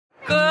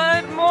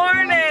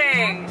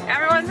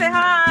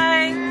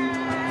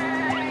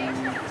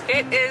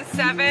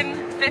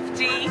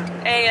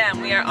7:50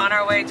 a.m. We are on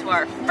our way to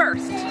our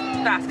first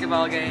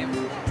basketball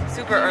game.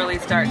 Super early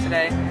start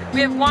today.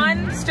 We have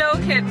one Stow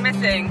kid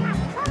missing,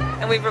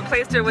 and we've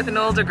replaced her with an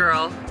older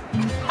girl.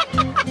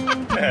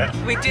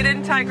 We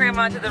didn't tie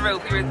Grandma to the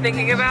roof. We were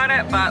thinking about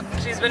it, but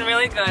she's been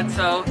really good,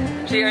 so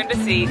she earned a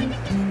seat,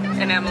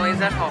 and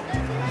Emily's at home.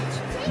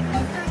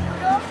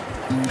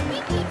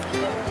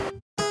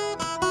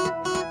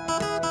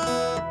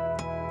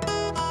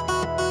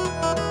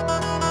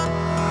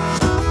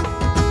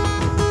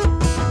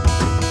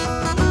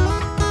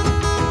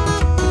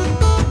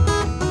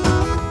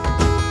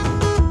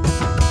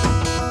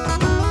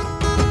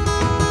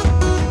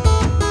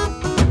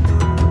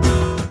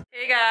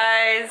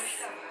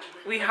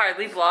 We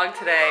hardly vlogged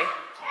today.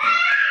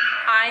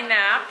 I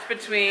napped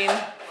between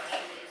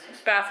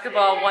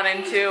basketball 1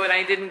 and 2, and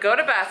I didn't go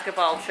to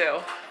basketball 2.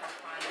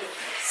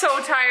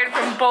 So tired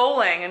from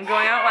bowling and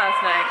going out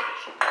last night.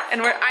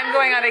 And I'm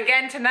going out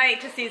again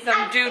tonight to see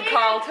some dude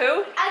called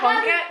who?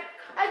 Plunkett?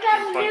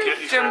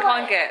 Jim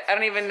Plunkett. I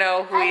don't even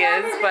know who he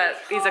is, but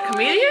he's a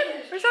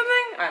comedian or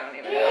something? I don't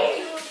even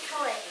know.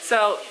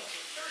 So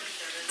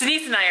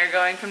Denise and I are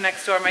going from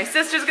next door. My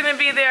sister's gonna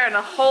be there, and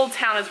the whole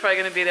town is probably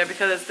gonna be there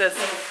because it's this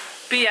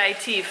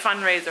BIT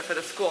fundraiser for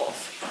the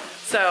schools.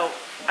 So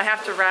I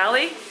have to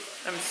rally.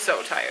 I'm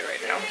so tired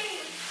right now.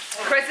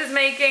 Chris is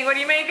making, what are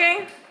you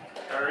making?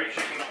 Curry,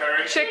 chicken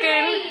curry.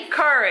 Chicken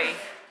curry.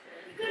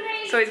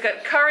 So he's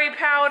got curry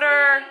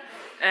powder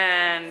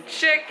and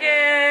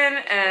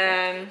chicken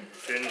and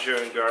ginger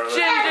and garlic.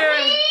 Ginger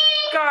and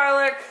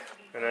garlic.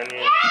 And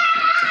onion.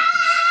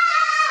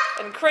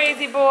 And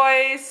crazy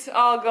boys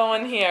all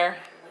going here.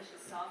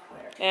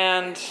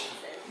 And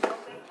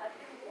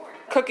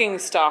cooking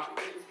stock.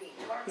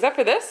 Is that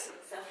for this?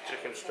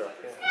 Chicken stock,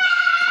 yeah.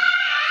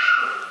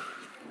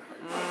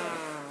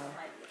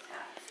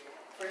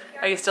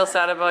 Are you still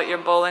sad about your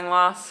bowling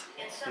loss?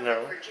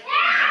 No.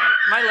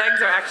 My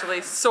legs are actually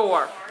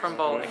sore from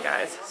bowling,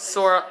 guys.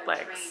 Sore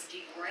legs.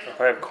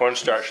 I have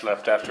cornstarch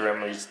left after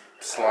Emily's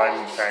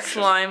slime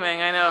action.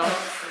 Sliming, I know.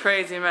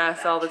 Crazy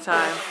mess all the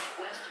time.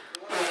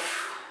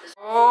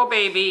 Oh,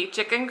 baby.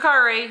 Chicken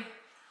curry.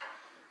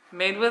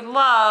 Made with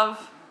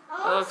love.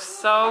 It looks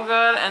so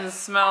good and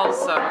smells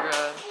so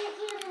good.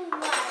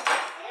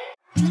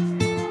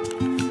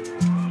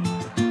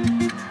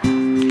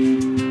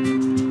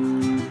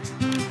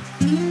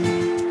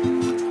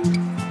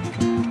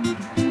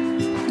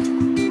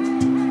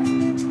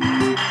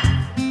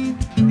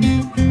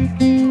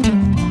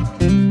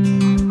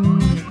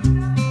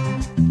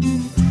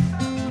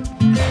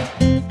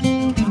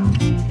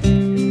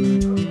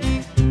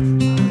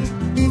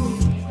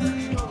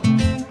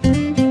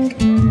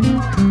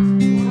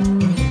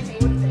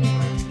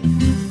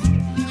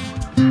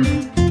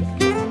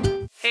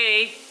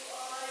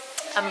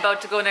 I'm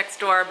about to go next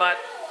door, but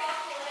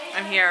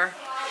I'm here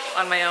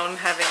on my own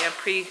having a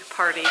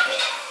pre-party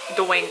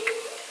doink.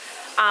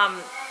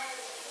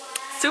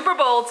 Super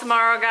Bowl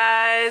tomorrow,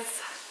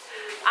 guys.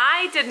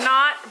 I did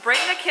not bring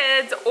the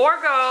kids or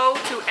go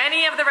to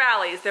any of the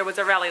rallies. There was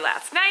a rally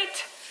last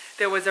night.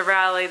 There was a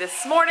rally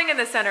this morning in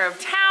the center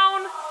of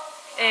town,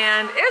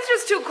 and it was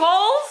just too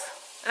cold,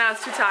 and I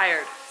was too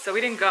tired, so we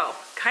didn't go.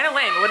 Kind of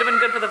lame. It would have been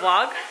good for the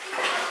vlog.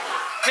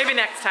 Maybe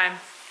next time.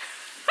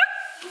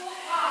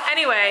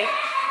 Anyway,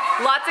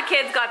 lots of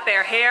kids got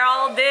their hair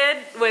all did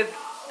with,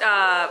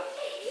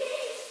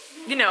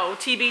 you know,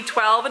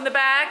 TB12 in the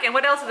back. And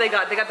what else did they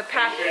got? They got the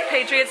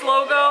Patriots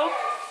logo.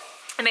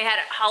 And they had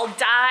it all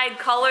dyed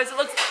colors. It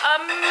looks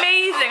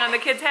amazing on the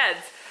kids'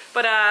 heads.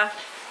 But,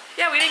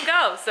 yeah, we didn't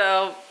go,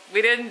 so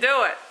we didn't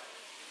do it.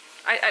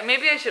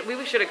 Maybe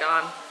we should have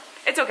gone.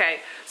 It's okay.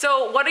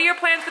 So what are your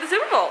plans for the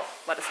Super Bowl?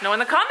 Let us know in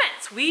the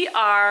comments. We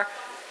are...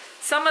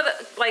 Some of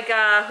the, like,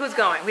 who's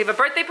going? We have a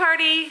birthday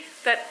party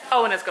that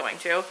Owen is going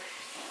to.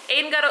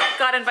 Aiden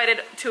got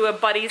invited to a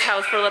buddy's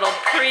house for a little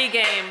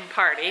pre-game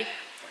party.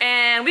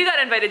 And we got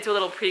invited to a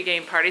little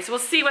pre-game party. So we'll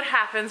see what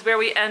happens, where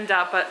we end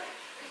up. But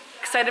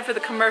excited for the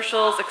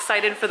commercials,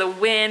 excited for the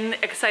win,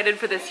 excited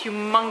for this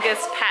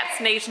humongous Pats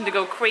Nation to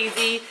go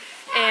crazy.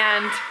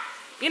 And,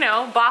 you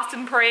know,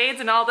 Boston parades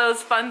and all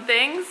those fun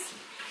things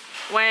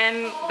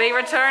when they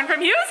return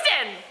from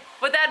Houston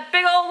with that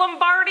big old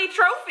Lombardi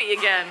trophy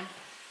again.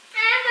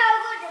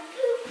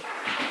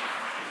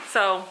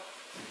 So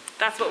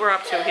that's what we're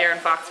up to here in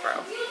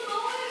Foxboro.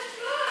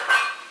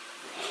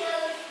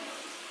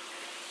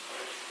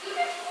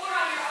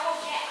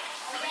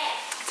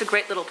 It's a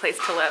great little place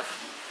to live,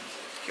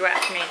 if you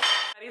ask me.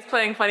 He's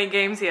playing funny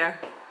games here.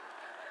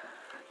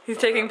 He's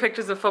taking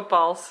pictures of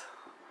footballs.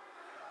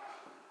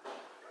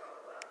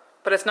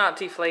 But it's not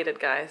deflated,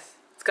 guys.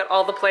 It's got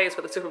all the plays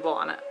for the Super Bowl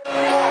on it.